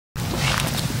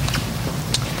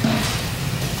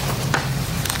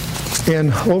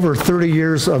In over 30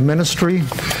 years of ministry,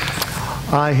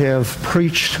 I have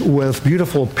preached with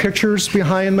beautiful pictures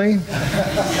behind me.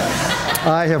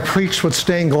 I have preached with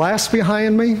stained glass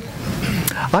behind me.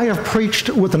 I have preached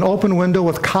with an open window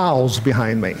with cows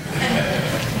behind me.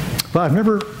 But I've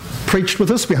never preached with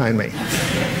this behind me.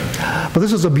 But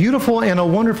this is a beautiful and a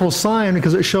wonderful sign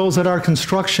because it shows that our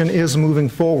construction is moving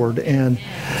forward. And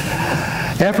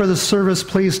after the service,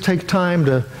 please take time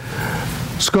to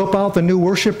scope out the new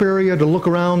worship area, to look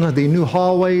around the new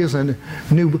hallways and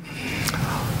new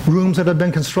rooms that have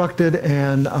been constructed,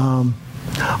 and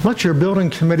let your building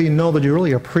committee know that you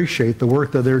really appreciate the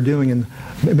work that they're doing in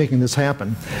making this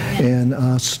happen.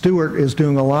 And Stuart is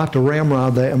doing a lot to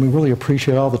ramrod that, and we really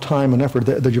appreciate all the time and effort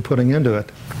that you're putting into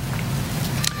it.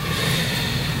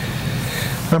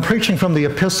 I'm preaching from the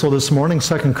epistle this morning,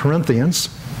 2 Corinthians,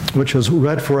 which was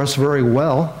read for us very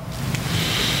well.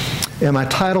 And my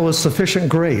title is Sufficient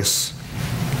Grace.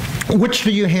 Which do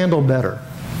you handle better?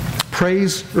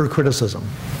 Praise or criticism?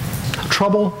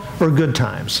 Trouble or good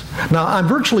times? Now, I'm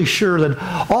virtually sure that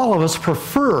all of us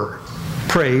prefer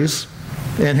praise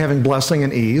and having blessing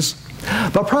and ease.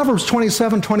 But Proverbs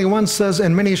 27:21 says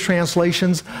in many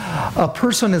translations, a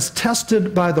person is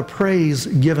tested by the praise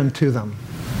given to them.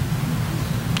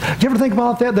 Do you ever think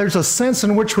about that? There's a sense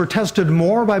in which we're tested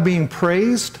more by being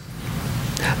praised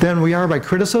than we are by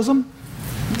criticism.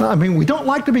 I mean, we don't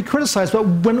like to be criticized, but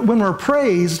when we're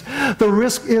praised, the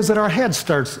risk is that our head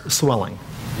starts swelling.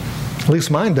 At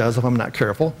least mine does if I'm not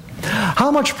careful.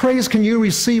 How much praise can you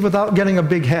receive without getting a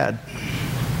big head?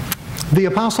 The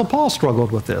Apostle Paul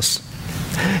struggled with this.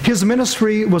 His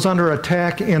ministry was under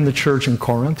attack in the church in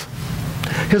Corinth.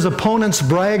 His opponents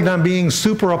bragged on being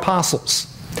super apostles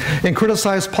and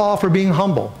criticized Paul for being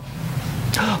humble.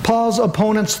 Paul's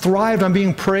opponents thrived on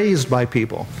being praised by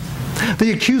people.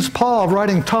 They accused Paul of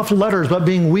writing tough letters but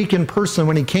being weak in person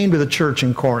when he came to the church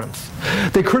in Corinth.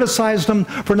 They criticized him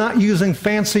for not using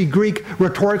fancy Greek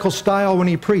rhetorical style when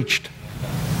he preached.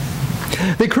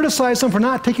 They criticized him for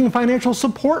not taking financial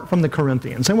support from the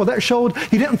Corinthians. And well, that showed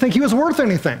he didn't think he was worth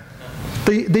anything.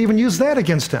 They even used that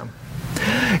against him.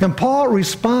 And Paul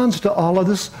responds to all of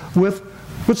this with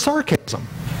sarcasm.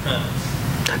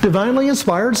 Divinely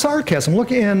inspired sarcasm.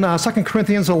 Look in 2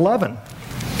 Corinthians 11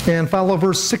 and follow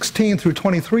verse 16 through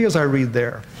 23 as I read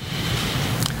there.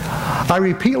 I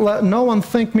repeat, let no one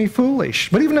think me foolish,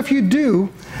 but even if you do,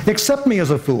 accept me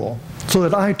as a fool, so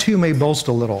that I too may boast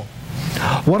a little.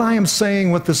 What I am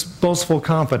saying with this boastful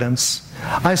confidence,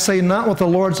 I say not with the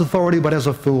Lord's authority, but as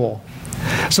a fool.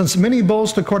 Since many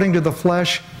boast according to the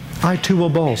flesh, I too will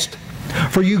boast.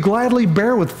 For you gladly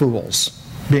bear with fools,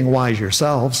 being wise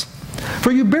yourselves.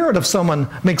 For you bear it if someone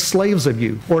makes slaves of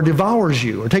you, or devours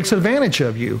you, or takes advantage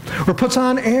of you, or puts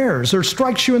on airs, or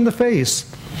strikes you in the face.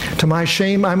 To my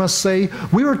shame, I must say,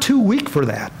 we are too weak for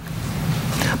that.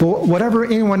 But whatever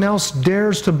anyone else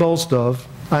dares to boast of,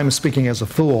 I am speaking as a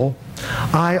fool,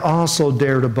 I also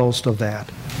dare to boast of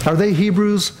that. Are they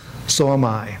Hebrews? So am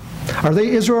I. Are they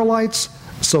Israelites?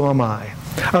 So am I.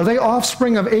 Are they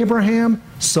offspring of Abraham?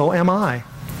 So am I.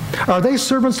 Are they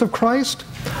servants of Christ?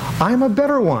 I am a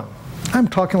better one. I'm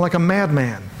talking like a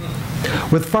madman.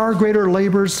 With far greater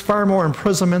labors, far more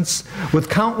imprisonments, with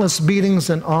countless beatings,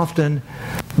 and often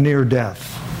near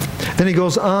death. Then he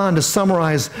goes on to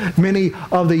summarize many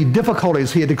of the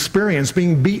difficulties he had experienced,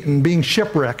 being beaten, being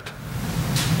shipwrecked,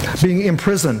 being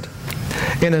imprisoned.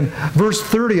 And in verse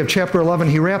 30 of chapter 11,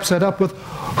 he wraps that up with,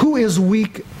 who is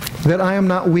weak that I am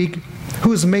not weak?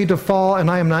 Who is made to fall and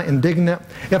I am not indignant?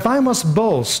 If I must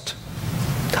boast,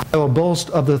 I will boast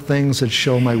of the things that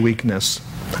show my weakness.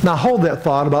 Now hold that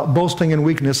thought about boasting and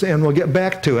weakness, and we'll get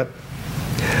back to it.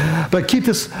 But keep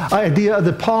this idea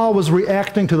that Paul was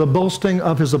reacting to the boasting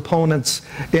of his opponents,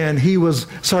 and he was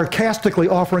sarcastically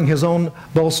offering his own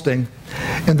boasting.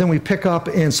 And then we pick up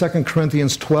in 2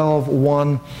 Corinthians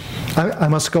 12:1, I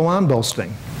must go on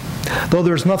boasting, though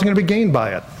there's nothing to be gained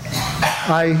by it.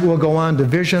 I will go on to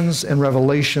visions and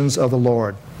revelations of the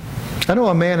Lord. I know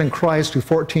a man in Christ who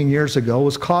 14 years ago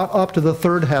was caught up to the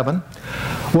third heaven.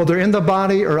 Whether in the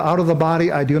body or out of the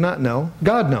body, I do not know.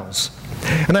 God knows.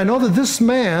 And I know that this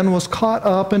man was caught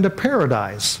up into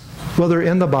paradise. Whether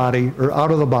in the body or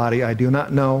out of the body, I do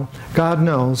not know. God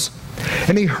knows.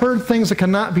 And he heard things that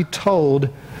cannot be told,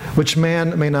 which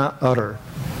man may not utter.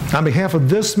 On behalf of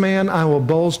this man I will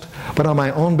boast, but on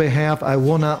my own behalf I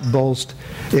will not boast,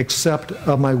 except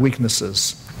of my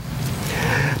weaknesses.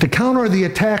 To counter the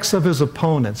attacks of his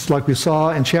opponents, like we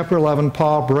saw in chapter 11,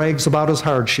 Paul brags about his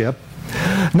hardship.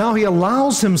 Now he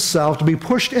allows himself to be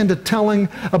pushed into telling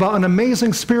about an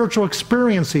amazing spiritual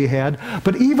experience he had,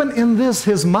 but even in this,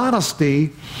 his modesty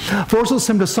forces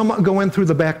him to somewhat go in through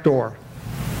the back door.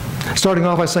 starting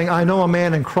off by saying, I know a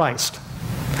man in Christ.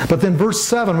 But then verse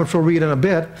 7, which we'll read in a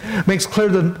bit, makes clear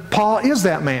that Paul is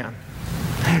that man.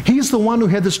 He's the one who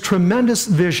had this tremendous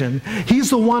vision. He's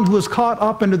the one who was caught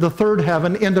up into the third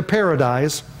heaven, into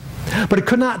paradise, but he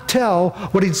could not tell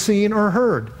what he'd seen or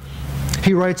heard.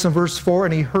 He writes in verse 4,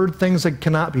 and he heard things that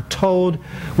cannot be told,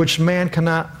 which man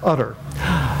cannot utter.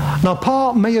 Now,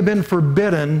 Paul may have been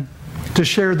forbidden to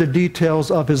share the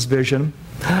details of his vision,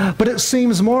 but it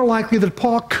seems more likely that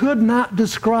Paul could not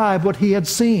describe what he had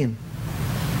seen.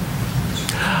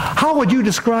 How would you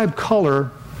describe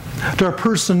color to a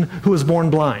person who was born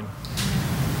blind?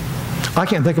 I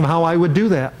can't think of how I would do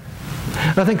that.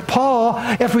 And I think Paul,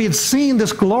 after he had seen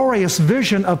this glorious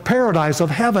vision of paradise, of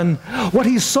heaven, what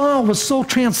he saw was so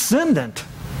transcendent.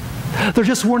 There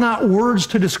just were not words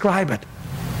to describe it.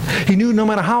 He knew no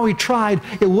matter how he tried,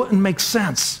 it wouldn't make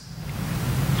sense.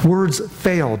 Words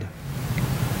failed.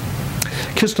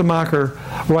 Kistemacher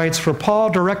writes, for Paul,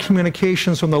 direct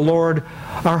communications from the Lord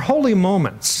are holy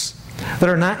moments that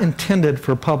are not intended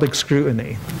for public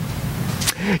scrutiny.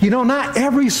 You know, not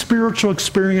every spiritual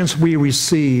experience we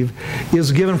receive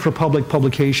is given for public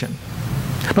publication.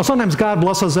 Now, sometimes God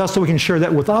blesses us so we can share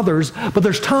that with others, but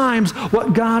there's times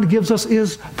what God gives us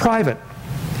is private.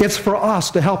 It's for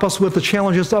us to help us with the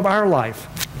challenges of our life.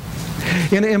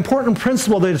 And an important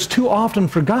principle that is too often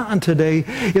forgotten today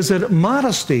is that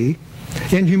modesty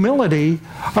and humility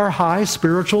are high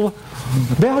spiritual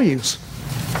values.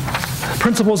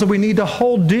 Principles that we need to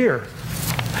hold dear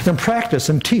and practice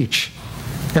and teach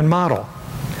and model.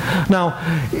 Now,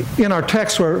 in our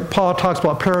text where Paul talks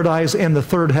about paradise and the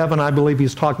third heaven, I believe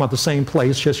he's talking about the same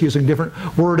place, just using different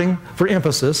wording for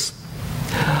emphasis.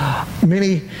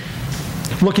 Many,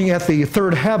 looking at the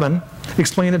third heaven,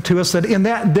 explain it to us that in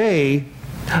that day,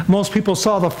 most people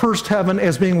saw the first heaven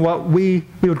as being what we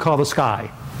would call the sky.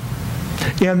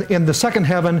 And the second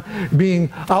heaven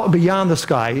being out beyond the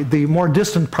sky, the more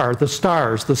distant part, the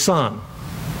stars, the sun,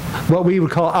 what we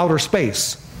would call outer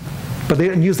space. But they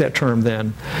didn't use that term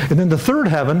then. And then the third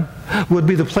heaven would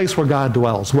be the place where God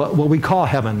dwells, what we call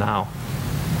heaven now.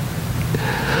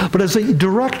 But as a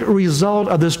direct result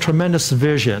of this tremendous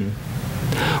vision,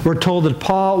 we're told that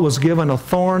Paul was given a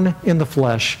thorn in the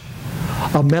flesh,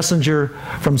 a messenger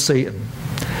from Satan.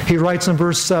 He writes in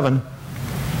verse 7,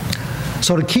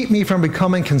 so to keep me from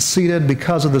becoming conceited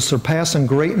because of the surpassing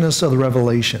greatness of the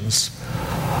revelations,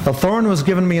 a thorn was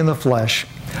given me in the flesh,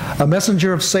 a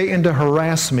messenger of Satan to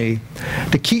harass me,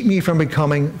 to keep me from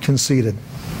becoming conceited.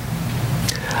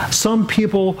 Some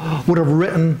people would have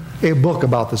written a book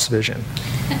about this vision.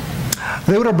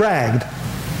 They would have bragged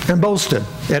and boasted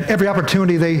at every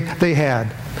opportunity they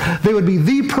had. They would be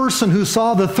the person who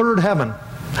saw the third heaven.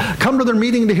 Come to their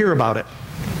meeting to hear about it.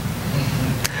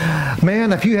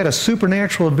 Man, if you had a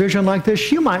supernatural vision like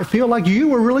this, you might feel like you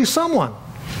were really someone.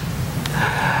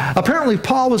 Apparently,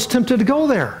 Paul was tempted to go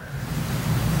there.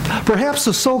 Perhaps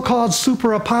the so-called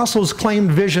super apostles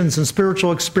claimed visions and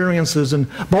spiritual experiences and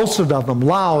boasted of them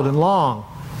loud and long.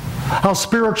 How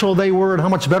spiritual they were and how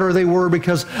much better they were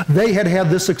because they had had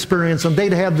this experience and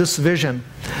they'd had this vision.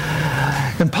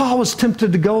 And Paul was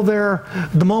tempted to go there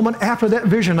the moment after that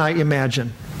vision, I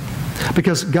imagine,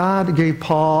 because God gave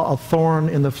Paul a thorn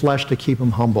in the flesh to keep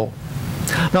him humble.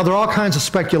 Now, there are all kinds of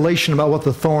speculation about what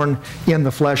the thorn in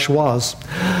the flesh was.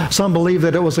 Some believe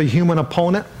that it was a human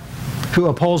opponent who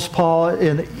opposed Paul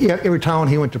in every town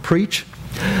he went to preach.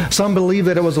 Some believe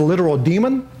that it was a literal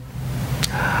demon.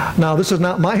 Now, this is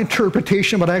not my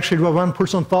interpretation, but actually one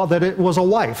person thought that it was a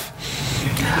wife.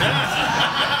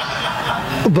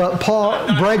 But Paul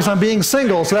brags on being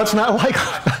single, so that's not like...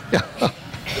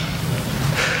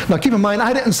 Now, keep in mind,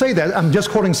 I didn't say that. I'm just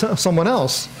quoting someone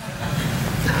else.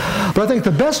 But I think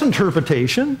the best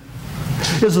interpretation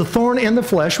is the thorn in the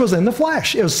flesh was in the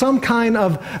flesh. It was some kind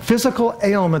of physical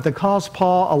ailment that caused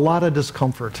Paul a lot of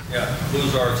discomfort. Yeah,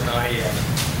 clues are it's an eye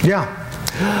ailment.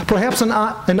 Yeah, perhaps an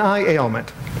eye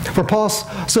ailment. For Paul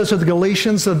says to the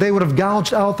Galatians that they would have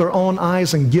gouged out their own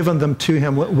eyes and given them to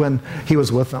him when he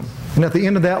was with them. And at the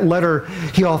end of that letter,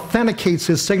 he authenticates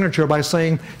his signature by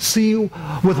saying, see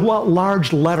with what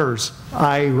large letters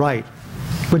I write,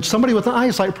 which somebody with an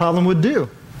eyesight problem would do.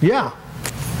 Yeah.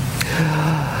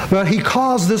 But he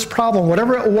caused this problem,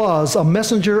 whatever it was, a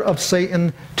messenger of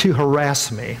Satan to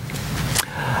harass me.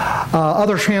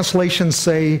 Other translations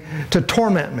say to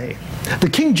torment me. The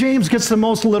King James gets the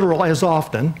most literal as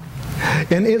often,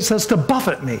 and it says to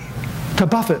buffet me, to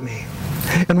buffet me.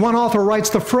 And one author writes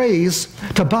the phrase,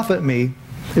 to buffet me,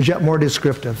 is yet more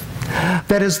descriptive.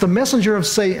 That is, the messenger of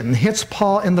Satan hits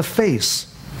Paul in the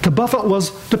face. To buffet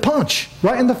was to punch,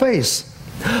 right in the face.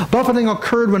 Buffeting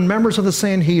occurred when members of the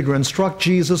Sanhedrin struck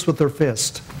Jesus with their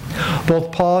fist.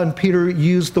 Both Paul and Peter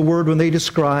used the word when they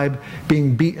describe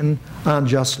being beaten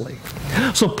unjustly.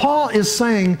 So Paul is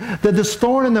saying that this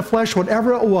thorn in the flesh,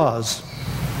 whatever it was,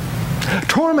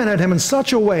 tormented him in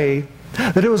such a way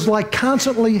that it was like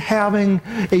constantly having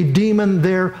a demon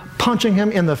there punching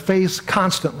him in the face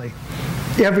constantly,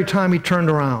 every time he turned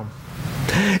around.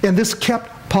 And this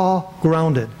kept Paul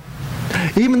grounded.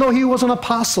 Even though he was an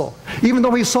apostle, even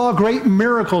though he saw great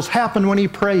miracles happen when he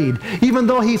prayed, even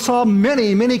though he saw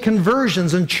many, many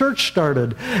conversions and church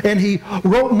started, and he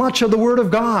wrote much of the Word of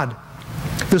God,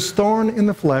 this thorn in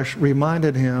the flesh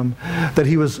reminded him that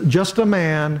he was just a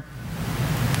man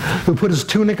who put his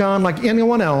tunic on like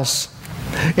anyone else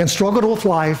and struggled with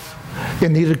life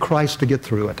and needed Christ to get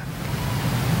through it.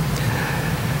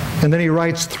 And then he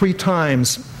writes 3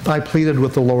 times, I pleaded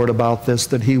with the Lord about this,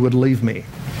 that he would leave me,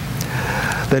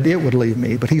 that it would leave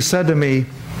me. But he said to me,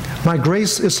 my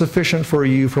grace is sufficient for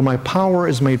you, for my power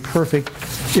is made perfect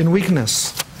in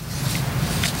weakness.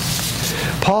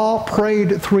 Paul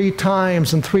prayed 3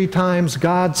 times, and 3 times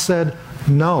God said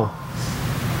no.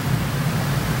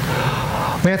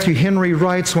 Matthew Henry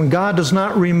writes, when God does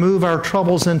not remove our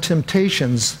troubles and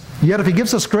temptations, yet if he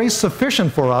gives us grace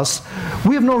sufficient for us,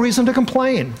 we have no reason to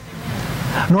complain,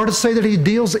 nor to say that he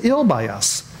deals ill by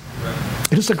us.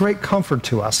 It is a great comfort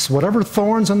to us, whatever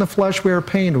thorns in the flesh we are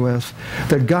pained with,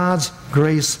 that God's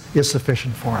grace is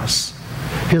sufficient for us.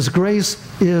 His grace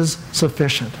is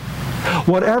sufficient.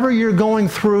 Whatever you're going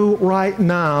through right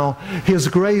now, His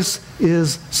grace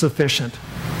is sufficient.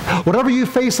 Whatever you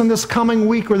face in this coming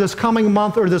week or this coming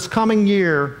month or this coming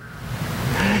year,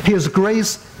 His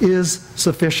grace is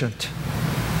sufficient.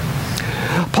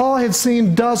 Paul had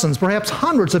seen dozens, perhaps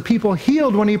hundreds of people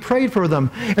healed when he prayed for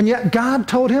them, and yet God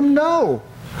told him, no,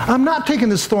 I'm not taking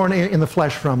this thorn in the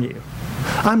flesh from you.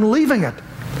 I'm leaving it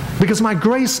because my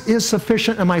grace is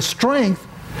sufficient and my strength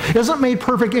isn't made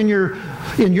perfect in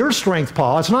your strength,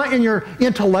 Paul. It's not in your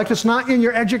intellect. It's not in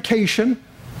your education.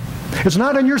 It's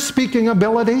not in your speaking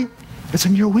ability. It's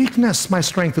in your weakness my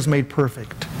strength is made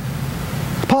perfect.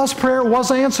 Paul's prayer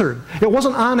was answered. It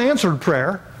wasn't unanswered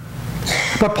prayer.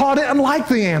 But Paul didn't like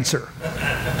the answer.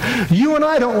 You and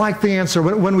I don't like the answer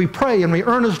when we pray and we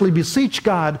earnestly beseech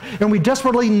God and we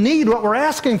desperately need what we're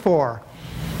asking for.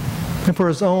 And for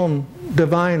His own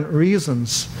divine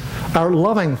reasons, our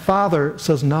loving Father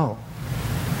says no,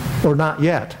 or not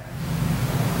yet.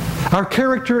 Our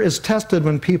character is tested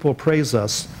when people praise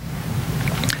us,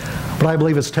 but I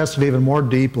believe it's tested even more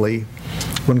deeply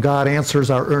when God answers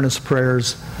our earnest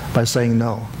prayers by saying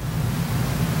no.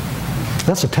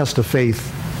 That's a test of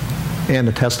faith and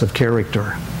a test of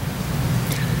character.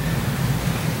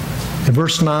 In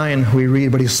verse 9 we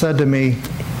read, but he said to me,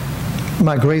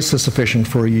 my grace is sufficient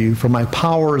for you, for my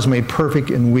power is made perfect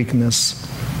in weakness.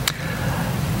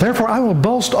 Therefore I will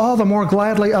boast all the more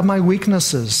gladly of my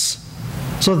weaknesses,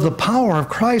 so that the power of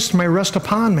Christ may rest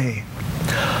upon me.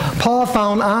 Paul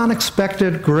found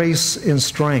unexpected grace and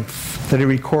strength that he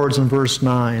records in verse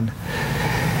 9.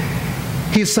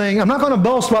 He's saying, I'm not going to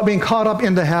boast about being caught up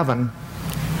into heaven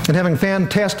and having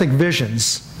fantastic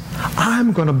visions.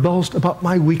 I'm going to boast about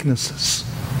my weaknesses,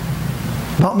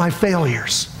 about my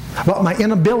failures, about my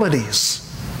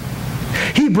inabilities.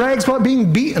 He brags about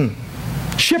being beaten,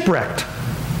 shipwrecked,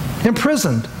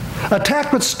 imprisoned,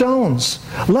 attacked with stones,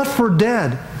 left for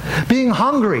dead, being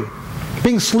hungry,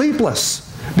 being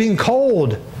sleepless, being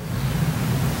cold.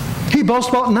 He boasts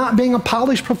about not being a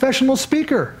polished professional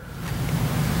speaker.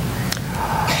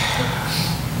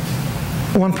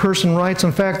 One person writes,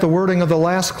 in fact, the wording of the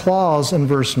last clause in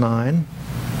verse 9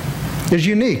 is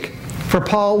unique. For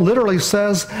Paul literally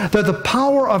says that the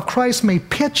power of Christ may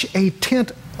pitch a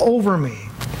tent over me.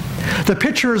 The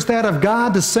picture is that of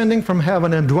God descending from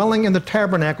heaven and dwelling in the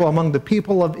tabernacle among the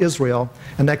people of Israel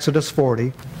in Exodus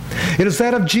 40. It is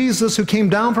that of Jesus who came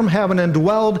down from heaven and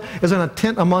dwelled as in a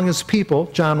tent among His people,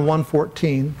 John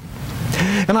 1:14.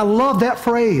 And I love that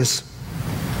phrase,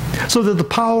 so that the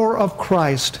power of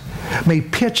Christ may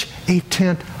pitch a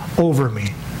tent over me.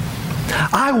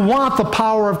 I want the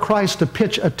power of Christ to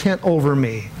pitch a tent over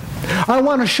me. I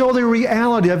want to show the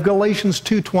reality of Galatians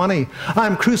 2:20. I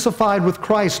am crucified with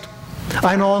Christ.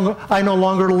 I no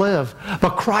longer live,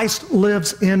 but Christ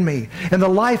lives in me. And the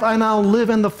life I now live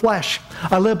in the flesh,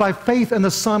 I live by faith in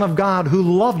the Son of God who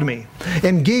loved me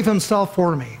and gave Himself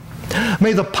for me.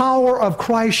 May the power of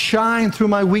Christ shine through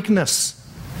my weakness.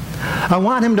 I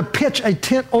want Him to pitch a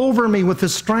tent over me with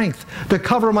His strength to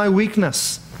cover my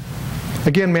weakness.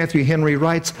 Again, Matthew Henry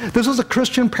writes, this is a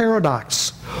Christian paradox.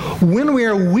 When we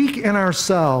are weak in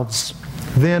ourselves,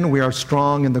 then we are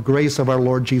strong in the grace of our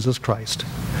Lord Jesus Christ.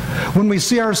 When we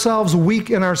see ourselves weak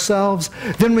in ourselves,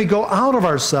 then we go out of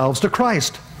ourselves to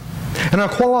Christ and are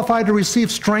qualified to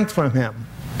receive strength from Him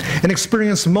and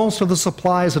experience most of the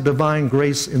supplies of divine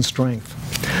grace and strength.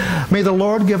 May the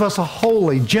Lord give us a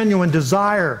holy, genuine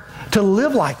desire to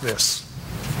live like this.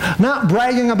 Not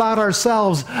bragging about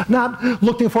ourselves, not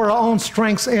looking for our own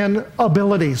strengths and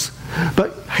abilities,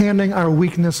 but handing our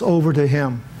weakness over to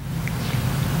Him.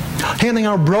 Handing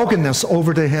our brokenness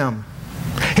over to Him.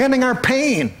 Handing our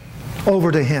pain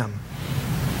over to Him.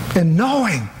 And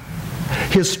knowing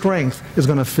His strength is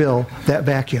going to fill that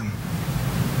vacuum.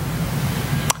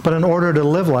 But in order to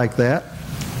live like that,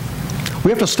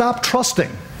 we have to stop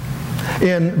trusting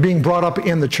in being brought up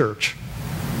in the church,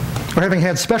 or having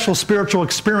had special spiritual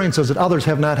experiences that others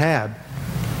have not had,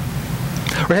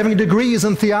 or having degrees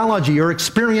in theology or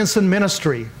experience in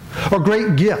ministry, or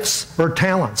great gifts or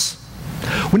talents.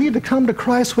 We need to come to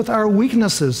Christ with our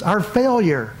weaknesses, our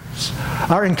failures,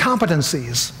 our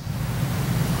incompetencies.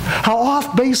 How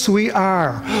off base we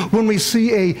are when we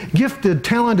see a gifted,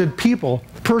 talented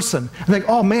person and think,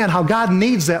 oh man, how God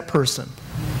needs that person.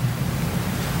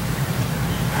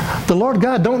 The Lord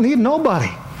God don't need nobody.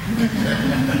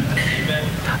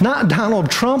 Not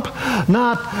Donald Trump,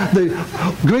 not the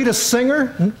greatest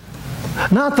singer,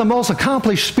 not the most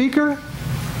accomplished speaker.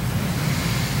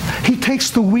 He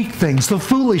takes the weak things, the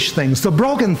foolish things, the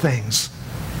broken things,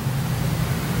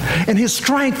 and His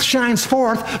strength shines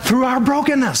forth through our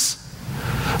brokenness,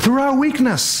 through our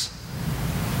weakness.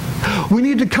 We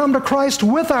need to come to Christ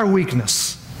with our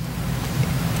weakness.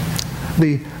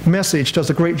 The Message does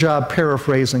a great job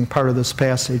paraphrasing part of this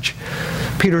passage.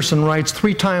 Peterson writes,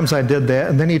 3 times I did that,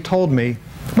 and then he told me,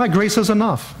 my grace is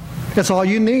enough. It's all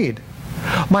you need.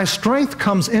 My strength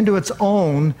comes into its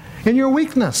own in your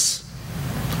weakness.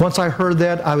 Once I heard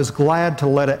that, I was glad to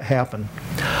let it happen.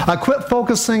 I quit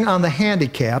focusing on the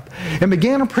handicap and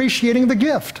began appreciating the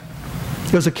gift.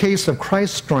 It was a case of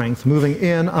Christ's strength moving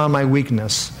in on my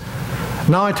weakness.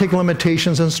 Now I take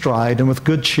limitations in stride and with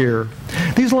good cheer.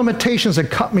 These limitations had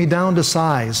cut me down to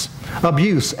size.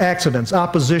 Abuse, accidents,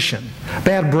 opposition,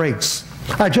 bad breaks.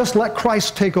 I just let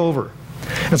Christ take over.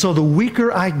 And so the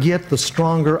weaker I get, the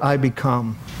stronger I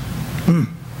become.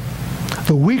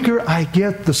 The weaker I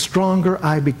get, the stronger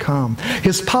I become.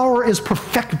 His power is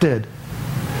perfected,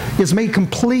 is made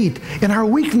complete in our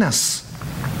weakness.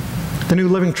 The New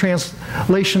Living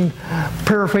Translation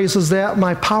paraphrases that,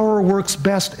 my power works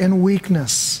best in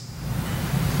weakness.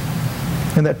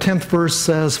 And that 10th verse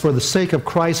says, for the sake of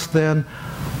Christ then,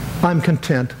 I'm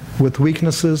content with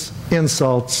weaknesses,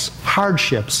 insults,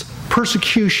 hardships,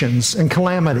 persecutions, and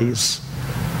calamities.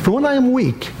 For when I am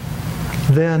weak,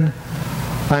 then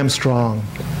I am strong.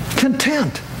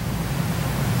 Content.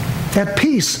 At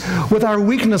peace with our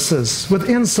weaknesses, with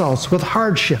insults, with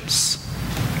hardships.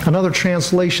 Another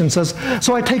translation says,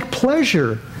 so I take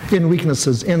pleasure in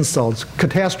weaknesses, insults,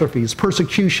 catastrophes,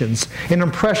 persecutions, and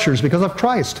in pressures because of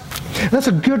Christ. And that's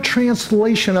a good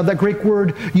translation of that Greek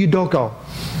word eudoko.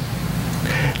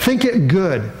 Think it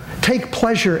good. Take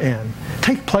pleasure in.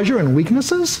 Take pleasure in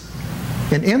weaknesses,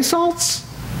 in insults,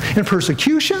 in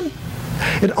persecution.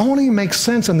 It only makes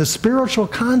sense in the spiritual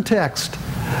context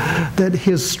that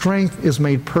His strength is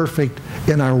made perfect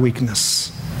in our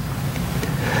weakness.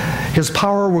 His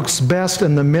power works best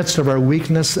in the midst of our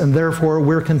weakness, and therefore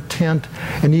we're content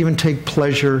and even take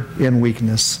pleasure in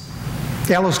weakness.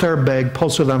 Alistair Begg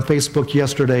posted on Facebook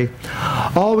yesterday,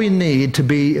 all we need to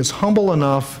be is humble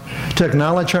enough to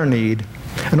acknowledge our need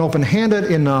and open-handed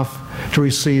enough to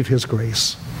receive His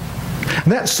grace.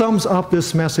 And that sums up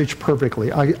this message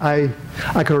perfectly. I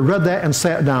could have read that and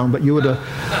sat down, but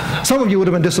some of you would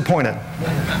have been disappointed.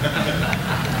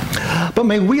 But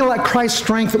may we let Christ's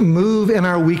strength move in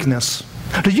our weakness.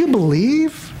 Do you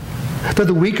believe that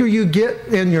the weaker you get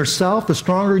in yourself, the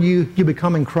stronger you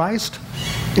become in Christ?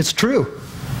 It's true.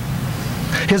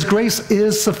 His grace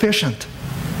is sufficient.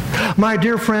 My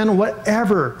dear friend,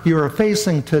 whatever you are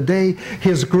facing today,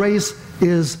 His grace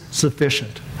is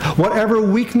sufficient. Whatever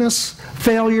weakness,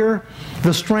 failure,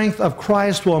 the strength of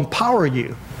Christ will empower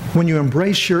you when you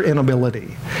embrace your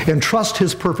inability and trust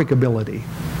His perfect ability.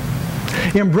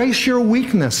 Embrace your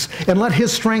weakness and let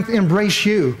His strength embrace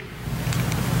you.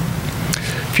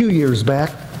 A few years back,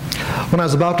 when I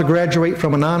was about to graduate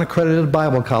from a non-accredited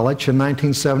Bible college in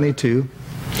 1972,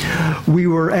 we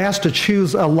were asked to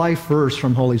choose a life verse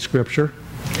from Holy Scripture.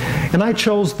 And I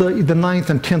chose the 9th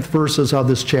and 10th verses of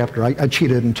this chapter. I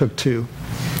cheated and took 2.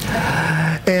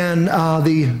 And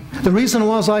the reason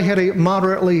was I had a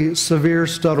moderately severe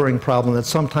stuttering problem that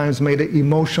sometimes made it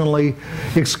emotionally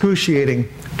excruciating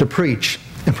to preach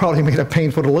and probably made it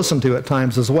painful to listen to at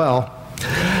times as well.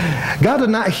 God did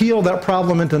not heal that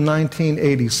problem until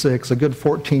 1986, a good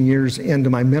 14 years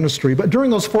into my ministry. But during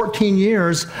those 14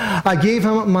 years, I gave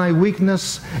him my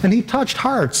weakness, and he touched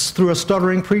hearts through a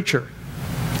stuttering preacher.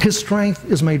 His strength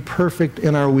is made perfect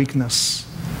in our weakness.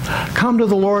 Come to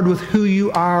the Lord with who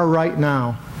you are right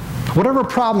now. Whatever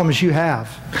problems you have,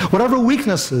 whatever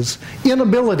weaknesses,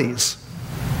 inabilities.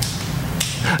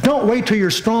 Don't wait till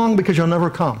you're strong, because you'll never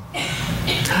come.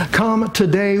 Come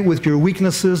today with your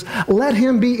weaknesses. Let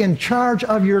him be in charge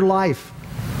of your life.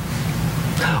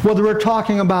 Whether we're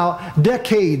talking about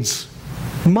decades,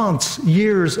 months,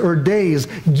 years, or days,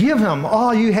 give him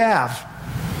all you have,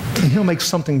 and he'll make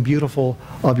something beautiful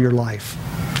of your life.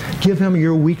 Give him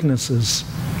your weaknesses,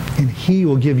 and he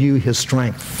will give you his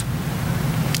strength.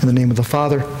 In the name of the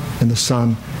Father, and the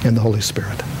Son, and the Holy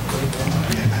Spirit.